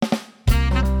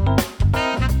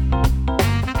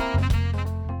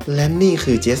และนี่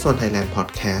คือ GS1 Thailand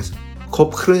Podcast ครบ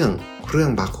เครื่อง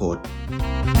บาร์โค้ด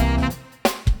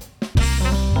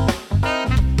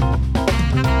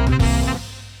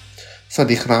สวัส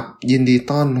ดีครับยินดี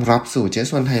ต้อนรับสู่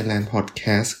GS1 Thailand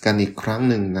Podcast กันอีกครั้ง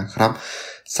หนึ่งนะครับ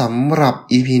สำหรับ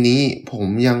EP นี้ผม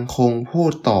ยังคงพู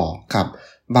ดต่อกับ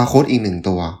บาร์โค้ดอีกหนึ่ง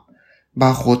ตัวบ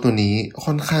าร์โค้ดตัวนี้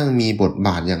ค่อนข้างมีบทบ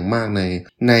าทอย่างมาก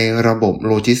ในระบบ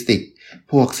โลจิสติก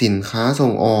พวกสินค้าส่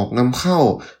งออกนำเข้า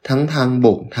ทั้งทางบ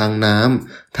กทางน้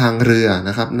ำทางเรือน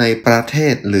ะครับในประเท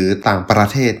ศหรือต่างประ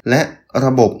เทศและร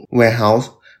ะบบ warehouse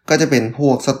ก็จะเป็นพว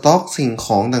กสต็อกสิ่งข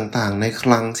องต่างๆในค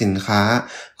ลังสินค้า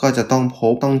ก็จะต้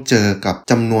องเจอกับ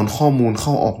จำนวนข้อมูลเข้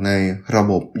าออกในระ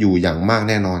บบอยู่อย่างมาก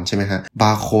แน่นอนใช่ไหมฮะบ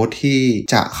าร์โค้ดที่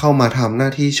จะเข้ามาทำหน้า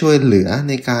ที่ช่วยเหลือ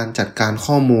ในการจัดการ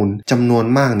ข้อมูลจำนวน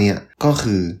มากเนี่ยก็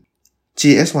คือ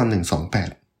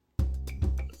GS1128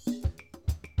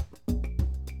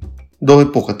โดย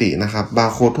ปกตินะครับบา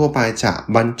ร์โค้ดทั่วไปจะ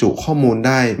บรรจุข้อมูลไ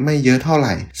ด้ไม่เยอะเท่าไห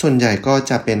ร่ส่วนใหญ่ก็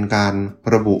จะเป็นการ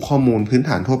ระบุข้อมูลพื้นฐ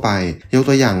านทั่วไปยก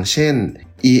ตัวอย่างเช่น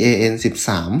EAN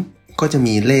 13ก็จะ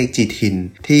มีเลข GTIN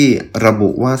ที่ระบุ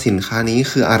ว่าสินค้านี้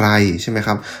คืออะไรใช่ไหมค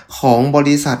รับของบ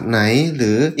ริษัทไหนห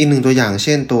รืออีกหนึ่งตัวอย่างเ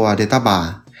ช่นตัว Data Bar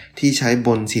ที่ใช้บ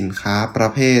นสินค้าประ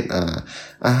เภท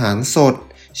อาหารสด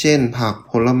เช่นผัก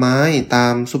ผลไม้ตา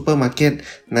มซูเปอร์มาร์เก็ต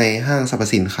ในห้างสรรพ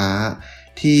สินค้า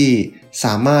ที่ส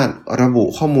ามารถระบุ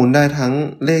ข้อมูลได้ทั้ง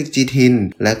เลข GTIN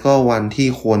และก็วันที่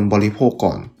ควรบริโภค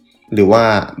ก่อนหรือว่า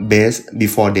best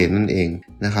before date นั่นเอง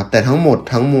นะครับแต่ทั้งหมด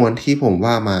ทั้งมวลที่ผม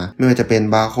ว่ามาไม่ว่าจะเป็น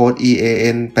บาร์โค้ด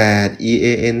EAN 8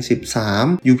 EAN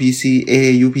 13 UPCA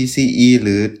UPCE ห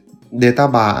รือ Data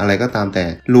Bar อะไรก็ตามแต่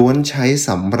ล้วนใช้ส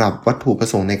ำหรับวัตถุประ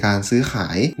สงค์ในการซื้อขา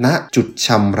ยณจุดช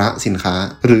ำระสินค้า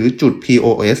หรือจุด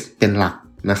POS เป็นหลัก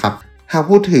นะครับหาก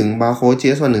พูดถึงบาร์โค้ด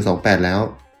GS1128 แล้ว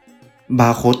บา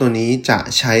ร์โค้ดตัวนี้จะ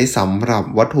ใช้สำหรับ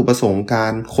วัตถุประสงค์กา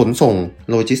รขนส่ง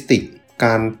โลจิสติกก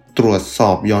ารตรวจส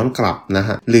อบย้อนกลับนะฮ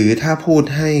ะหรือถ้าพูด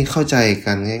ให้เข้าใจ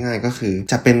กันง่ายๆก็คือ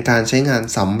จะเป็นการใช้งาน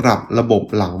สำหรับระบบ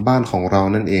หลังบ้านของเรา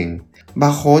นั่นเองบา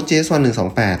ร์โค้ด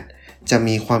GS1128 จะ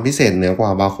มีความพิเศษเหนือกว่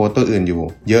าบาร์โค้ดตัวอื่นอยู่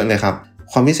เยอะเลยครับ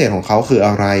ความพิเศษของเขาคืออ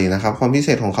ะไรนะครับความพิเศ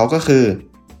ษของเขาก็คือ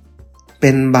เ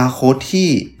ป็นบาร์โค้ดที่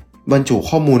บรรจุ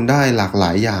ข้อมูลได้หลากหล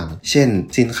ายอย่างเช่น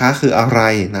สินค้าคืออะไร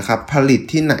นะครับผลิต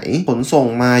ที่ไหนขนส่ง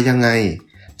มายังไง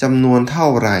จำนวนเท่า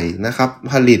ไหร่นะครับ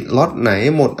ผลิตล็อตไหน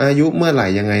หมดอายุเมื่อไหร่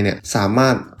ยังไงเนี่ยสามา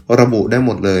รถระบุได้ห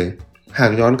มดเลยหา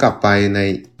กย้อนกลับไปใน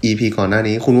EP ก่อนหน้า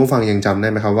นี้คุณผู้ฟังยังจำได้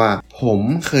ไหมครับว่าผม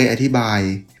เคยอธิบาย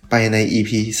ไปใน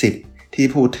EP 10ที่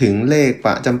พูดถึงเลขป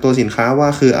ระจำตัวสินค้าว่า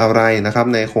คืออะไรนะครับ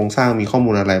ในโครงสร้างมีข้อ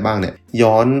มูลอะไรบ้างเนี่ย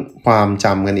ย้อนความจ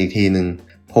ำกันอีกทีนึง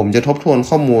ผมจะทบทวน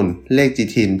ข้อมูลเลข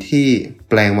GTIN ที่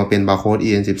แปลงมาเป็นบาร์โค้ด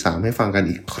EAN 13ให้ฟังกัน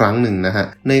อีกครั้งหนึ่งนะฮะ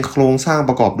ในโครงสร้างป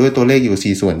ระกอบด้วยตัวเลขอ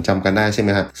ยู่4ส่วนจำกันได้ใช่ไหม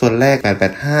ฮะส่วนแรก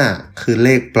885คือเล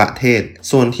ขประเทศ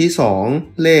ส่วนที่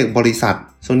2เลขบริษัท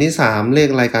ส่วนที่3เลข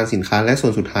รายการสินค้าและส่ว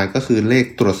นสุดท้ายก็คือเลข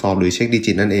ตรวจสอบหรือเช็คดิ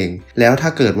จิตนั่นเองแล้วถ้า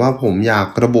เกิดว่าผมอยาก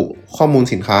ระบุข้อมูล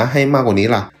สินค้าให้มากกว่านี้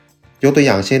ล่ะยกตัวอ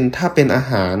ย่างเช่นถ้าเป็นอา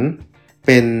หารเ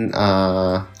ป็นเ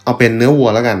อาเป็นเนื้อวัว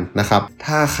แล้วกันนะครับ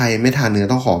ถ้าใครไม่ทานเนื้อ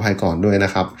ต้องขออภัยก่อนด้วยน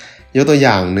ะครับยกตัวอ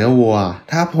ย่างเนื้อวัว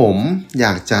ถ้าผมอย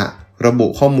ากจะระบุ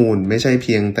ข้อมูลไม่ใช่เ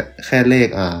พียงแต่แค่เลข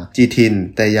GTIN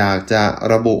แต่อยากจะ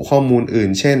ระบุข้อมูลอื่น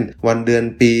เช่นวันเดือน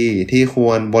ปีที่คว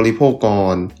รบริโภคก่อ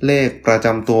นเลขประจ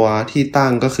ำตัวที่ตั้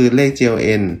งก็คือเลข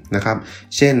GLN นะครับ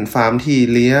เช่นฟาร์มที่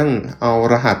เลี้ยงเอา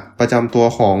รหัสประจำตัว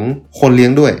ของคนเลี้ย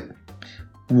งด้วย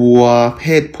วัวเพ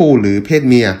ศผู้หรือเพศ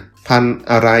เมียพันธุ์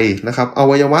อะไรนะครับอ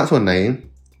วัยวะส่วนไหน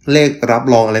เลขรับ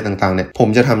รองอะไรต่างๆเนี่ยผม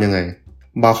จะทำยังไง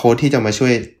บาร์โค้ดที่จะมาช่ว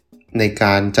ยในก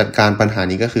ารจัดการปัญหา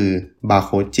นี้ก็คือบาร์โ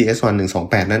ค้ด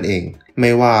GS1128 นั่นเองไ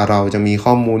ม่ว่าเราจะมี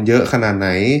ข้อมูลเยอะขนาดไหน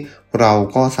เรา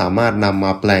ก็สามารถนำม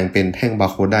าแปลงเป็นแท่งบา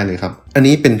ร์โค้ดได้เลยครับอัน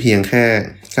นี้เป็นเพียงแค่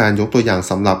การยกตัวอย่าง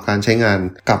สำหรับการใช้งาน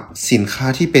กับสินค้า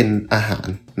ที่เป็นอาหาร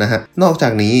นะฮะนอกจา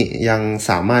กนี้ยัง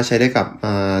สามารถใช้ได้กับ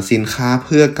สินค้าเ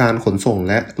พื่อการขนส่ง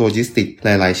และโลจิสติกห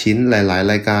ลายๆชิ้นหลาย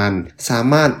ๆรายการสา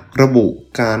มารถระบุ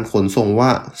การขนส่งว่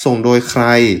าส่งโดยใคร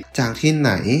จากที่ไห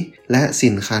นและสิ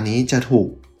นค้านี้จะถูก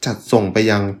จัดส่งไป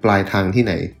ยังปลายทางที่ไ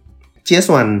หน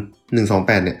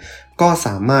GS1128 เนี่ยก็ส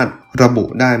ามารถระบุ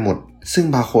ได้หมดซึ่ง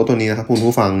บาร์โค้ดตัวนี้นะครับคุณ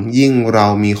ผู้ฟังยิ่งเรา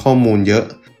มีข้อมูลเยอะ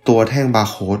ตัวแท่งบาร์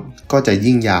โค้ดก็จะ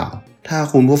ยิ่งยาวถ้า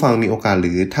คุณผู้ฟังมีโอกาสห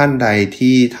รือท่านใด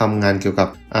ที่ทำงานเกี่ยวกับ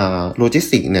โลจิส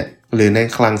ติกเนี่ยหรือใน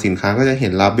คลังสินค้าก็จะเห็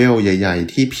นลาเบลใหญ่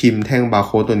ๆที่พิมพ์แท่งบาร์โ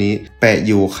ค้ดตัวนี้แปะอ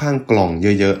ยู่ข้างกล่อง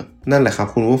เยอะๆนั่นแหละครับ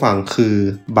คุณผู้ฟังคือ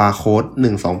บาร์โค้ด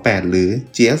128หรือ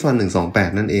GS1128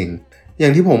 นั่นเองอย่า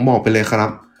งที่ผมบอกไปเลยครั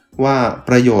บว่า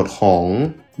ประโยชน์ของ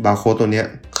บาร์โค้ดตัวนี้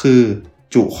คือ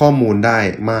จุข้อมูลได้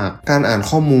มากการอ่าน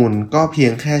ข้อมูลก็เพีย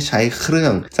งแค่ใช้เครื่อ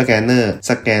งสแกนเนอร์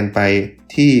สแกนไป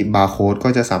ที่บาร์โค้ดก็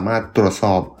จะสามารถตรวจส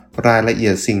อบรายละเอี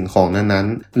ยดสิ่งของนั้น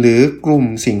ๆหรือกลุ่ม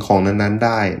สิ่งของนั้นๆไ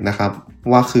ด้นะครับ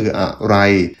ว่าคืออะไร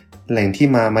แหล่งที่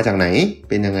มาจากไหน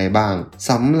เป็นยังไงบ้าง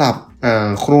สำหรับ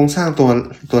โครงสร้าง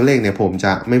ตัวเลขเนี่ยผมจ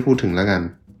ะไม่พูดถึงแล้วกัน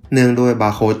เนื่องด้วยบา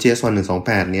ร์โค้ด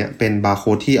JS1128 เนี่ยเป็นบาร์โ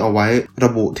ค้ดที่เอาไว้ร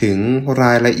ะบุถึงร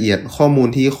ายละเอียดข้อมูล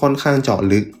ที่ค่อนข้างเจาะ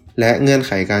ลึกและเงื่อนไ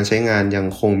ขการใช้งานยัง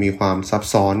คงมีความซับ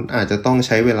ซ้อนอาจจะต้องใ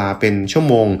ช้เวลาเป็นชั่ว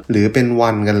โมงหรือเป็นวั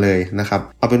นกันเลยนะครับ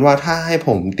เอาเป็นว่าถ้าให้ผ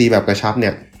มตีแบบกระชับเนี่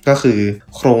ยก็คือ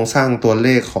โครงสร้างตัวเล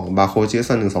ขของบาร์โค้ด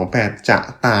JS1128 จะ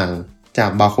ต่างจา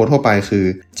กบาร์โค้ดทั่วไปคือ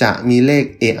จะมีเลข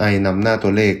AI นำหน้าตั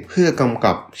วเลขเพื่อกำ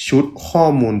กับชุดข้อ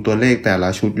มูลตัวเลขแต่ละ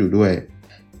ชุดอยู่ด้วย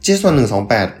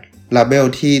JS1128 label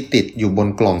ที่ติดอยู่บน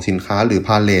กล่องสินค้าหรือ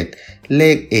palette เล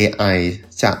ข AI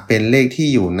จะเป็นเลขที่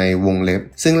อยู่ในวงเล็บ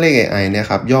ซึ่งเลข AI เนี่ย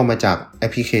ครับย่อมาจาก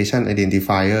Application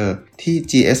Identifier ที่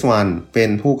GS1 เป็น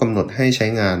ผู้กำหนดให้ใช้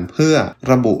งานเพื่อ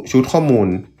ระบุชุดข้อมูล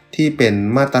ที่เป็น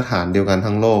มาตรฐานเดียวกัน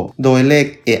ทั้งโลกโดยเลข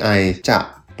AI จะ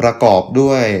ประกอบ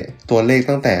ด้วยตัวเลข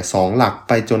ตั้งแต่2หลักไ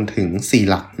ปจนถึง4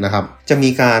หลักนะครับจะมี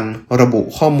การระบุ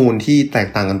ข้อมูลที่แตก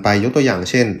ต่างกันไปยกตัวอย่าง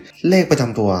เช่นเลขประจ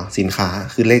ำตัวสินค้า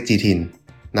คือเลข GTIN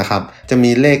นะครับจะ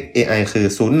มีเลข AI คือ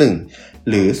01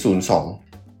หรือ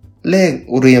02เลข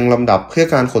เรียงลำดับเพื่อ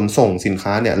การขนส่งสิน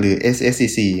ค้าเนี่ยหรือ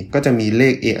SSCC ก็จะมีเล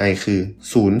ข AI คือ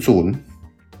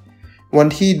00วัน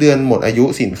ที่เดือนหมดอายุ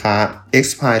สินค้า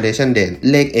expiration date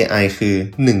เลข AI คือ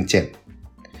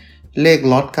17เลข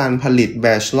ล็อตการผลิต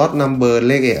batch lot number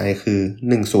เลข AI คือ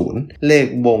10เลข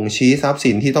บ่งชี้ทรัพย์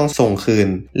สินที่ต้องส่งคืน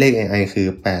เลข AI คือ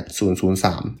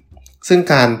8003ซึ่ง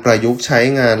การประยุกต์ใช้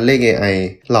งานเลข AI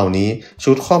เหล่านี้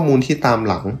ชุดข้อมูลที่ตาม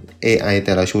หลัง AI แ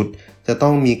ต่ละชุดจะต้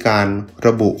องมีการร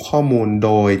ะบุข้อมูลโ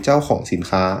ดยเจ้าของสิน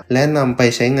ค้าและนำไป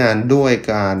ใช้งานด้วย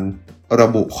การระ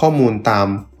บุข้อมูลตาม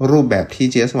รูปแบบที่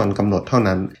JS1 กำหนดเท่า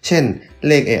นั้นเช่นเ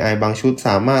ลข AI บางชุดส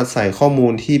ามารถใส่ข้อมู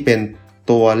ลที่เป็น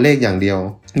ตัวเลขอย่างเดียว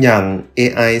อย่าง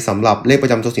AI สำหรับเลขปร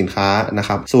ะจำตัวสินค้านะค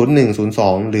รับ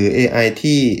0102หรือ AI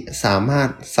ที่สามารถ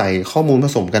ใส่ข้อมูลผ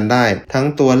สมกันได้ทั้ง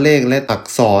ตัวเลขและอัก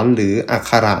ษรหรืออัก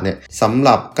ขระเนี่ยสำห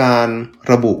รับการ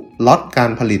ระบุล็อตกา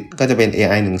รผลิตก็จะเป็น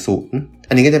AI 10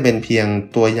อันนี้ก็จะเป็นเพียง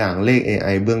ตัวอย่างเลข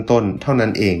AI เบื้องต้นเท่านั้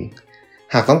นเอง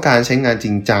หากต้องการใช้งานจ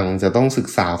ริงจังจะต้องศึก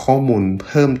ษาข้อมูลเ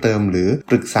พิ่มเติมหรือ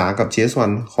ปรึกษากับ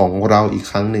JS1 ของเราอีก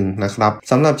ครั้งหนึ่งนะครับ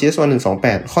สำหรับ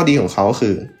JS1128 ข้อดีของเขา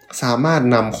คือสามารถ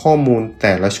นำข้อมูลแ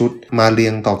ต่ละชุดมาเรี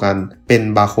ยงต่อกันเป็น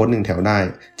บาร์โค้ด1แถวได้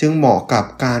จึงเหมาะกับ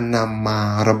การนำมา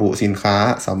ระบุสินค้า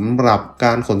สำหรับก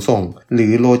ารขนส่งหรื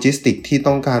อโลจิสติกที่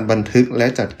ต้องการบันทึกและ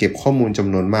จัดเก็บข้อมูลจ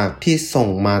ำนวนมากที่ส่ง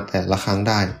มาแต่ละครั้ง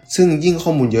ได้ซึ่งยิ่งข้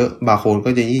อมูลเยอะบาร์โค้ด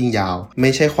ก็จะยิ่งยาวไม่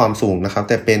ใช่ความสูงนะครับ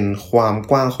แต่เป็นความ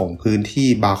กว้างของพื้นที่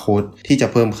บาร์โค้ดที่จะ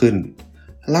เพิ่มขึ้น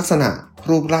ลักษณะ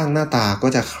รูปร่างหน้าตาก็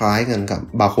จะคล้ายกันกับ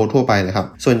บาร์โค้ดทั่วไปเลยครับ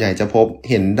ส่วนใหญ่จะพบ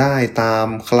เห็นได้ตาม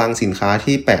คลังสินค้า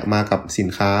ที่แปะมากับสิน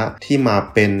ค้าที่มา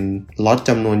เป็นล็อต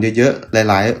จำนวนเยอะๆห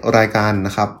ลายๆรายการน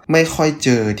ะครับไม่ค่อยเจ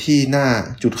อที่หน้า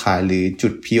จุดขายหรือจุ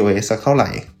ด POS สักเท่าไหร่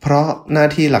เพราะหน้า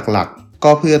ที่หลักๆ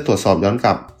ก็เพื่อตรวจสอบย้อนก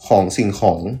ลับของสิ่งข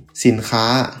องสินค้า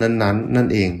นั้นๆนั่น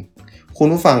เองคุณ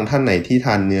ผู้ฟังท่านไหนที่ท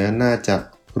านเนื้อน่าจะ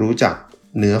รู้จัก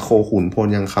เนื้อโคขุนพล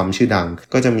ยังคำชื่อดัง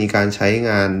ก็จะมีการใช้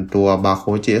งานตัว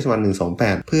Barcode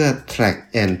JS1128 เพื่อ track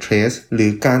and trace หรือ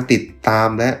การติดตาม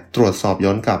และตรวจสอบย้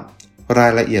อนกลับรา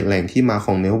ยละเอียดแหล่งที่มาข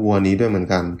องเนื้อวัวนี้ด้วยเหมือน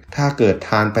กันถ้าเกิดท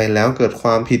านไปแล้วเกิดคว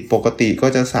ามผิดปกติก็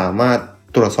จะสามารถ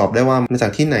ตรวจสอบได้ว่ามาจา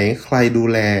กที่ไหนใครดู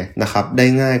แลนะครับได้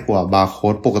ง่ายกว่า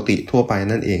Barcode ปกติทั่วไป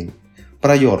นั่นเองป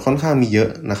ระโยชน์ค่อนข้างมีเยอะ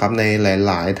นะครับในห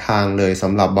ลายๆทางเลยส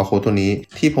ำหรับบาร์โค้ดตัวนี้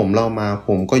ที่ผมเล่ามาผ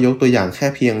มก็ยกตัวอย่างแค่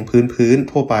เพียงพื้น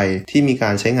ทั่วไปที่มีกา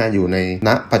รใช้งานอยู่ในณ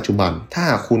ปัจจุบันถ้า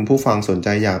คุณผู้ฟังสนใจ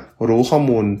อยากรู้ข้อ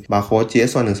มูลบาร์โค้ด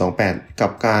JS1128 กั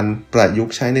บการประยุก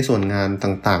ต์ใช้ในส่วนงาน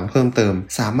ต่างๆเพิ่มเติม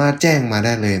สามารถแจ้งมาไ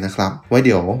ด้เลยนะครับไว้เ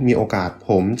ดี๋ยวมีโอกาส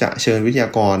ผมจะเชิญวิทยา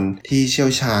กรที่เชี่ยว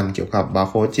ชาญเกี่ยวกับบาร์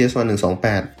โค้ด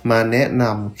JS1128 มาแนะน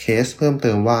ำเคสเพิ่มเ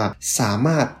ติมว่าสาม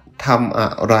ารถทำอะ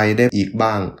ไรได้อีก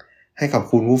บ้างให้กับ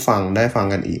คุณผู้ฟังได้ฟัง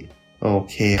กันอีกโอ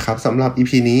เคครับสำหรับ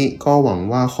EP นี้ก็หวัง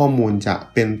ว่าข้อมูลจะ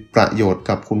เป็นประโยชน์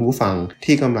กับคุณผู้ฟัง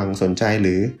ที่กำลังสนใจห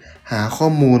รือหาข้อ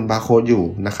มูลบาร์โค้ดอยู่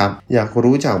นะครับอยาก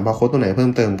รู้จักบาร์โค้ดตัวไหนเพิ่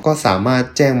มเติมก็สามารถ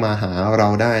แจ้งมาหาเรา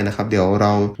ได้นะครับเ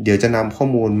ดี๋ยวจะนำข้อ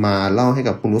มูลมาเล่าให้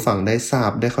กับคุณผู้ฟังได้ทรา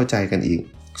บได้เข้าใจกันอีก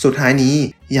สุดท้ายนี้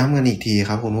ย้ำกันอีกที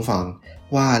ครับคุณผู้ฟัง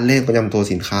ว่าเลขประจำตัว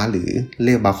สินค้าหรือเล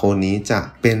ขบาร์โค้ดนี้จะ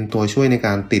เป็นตัวช่วยในก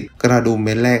ารติดกระดุมเ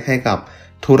ม็ดแรกให้กับ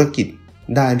ธุรกิจ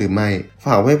ได้หรือไม่ฝ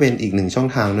ากไว้เป็นอีกหนึ่งช่อง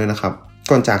ทางด้วยนะครับ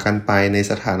ก่อนจากกันไปใน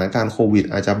สถานการณ์โควิด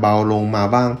อาจจะเบาลงมา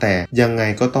บ้างแต่ยังไง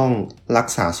ก็ต้องรัก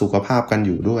ษาสุขภาพกันอ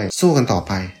ยู่ด้วยสู้กันต่อไ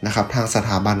ปนะครับทางสถ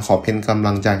าบันขอเป็นกำ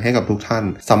ลังใจให้กับทุกท่าน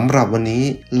สำหรับวันนี้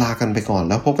ลากันไปก่อน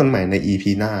แล้วพบกันใหม่ใน EP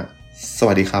หน้าส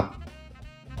วัสดีครับ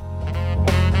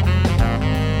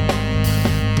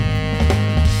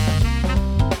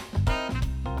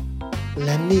แล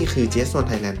ะนี่คือ JS1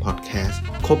 Thailand Podcast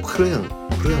ครบเครื่อง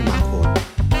เรื่องบาร์โค้ด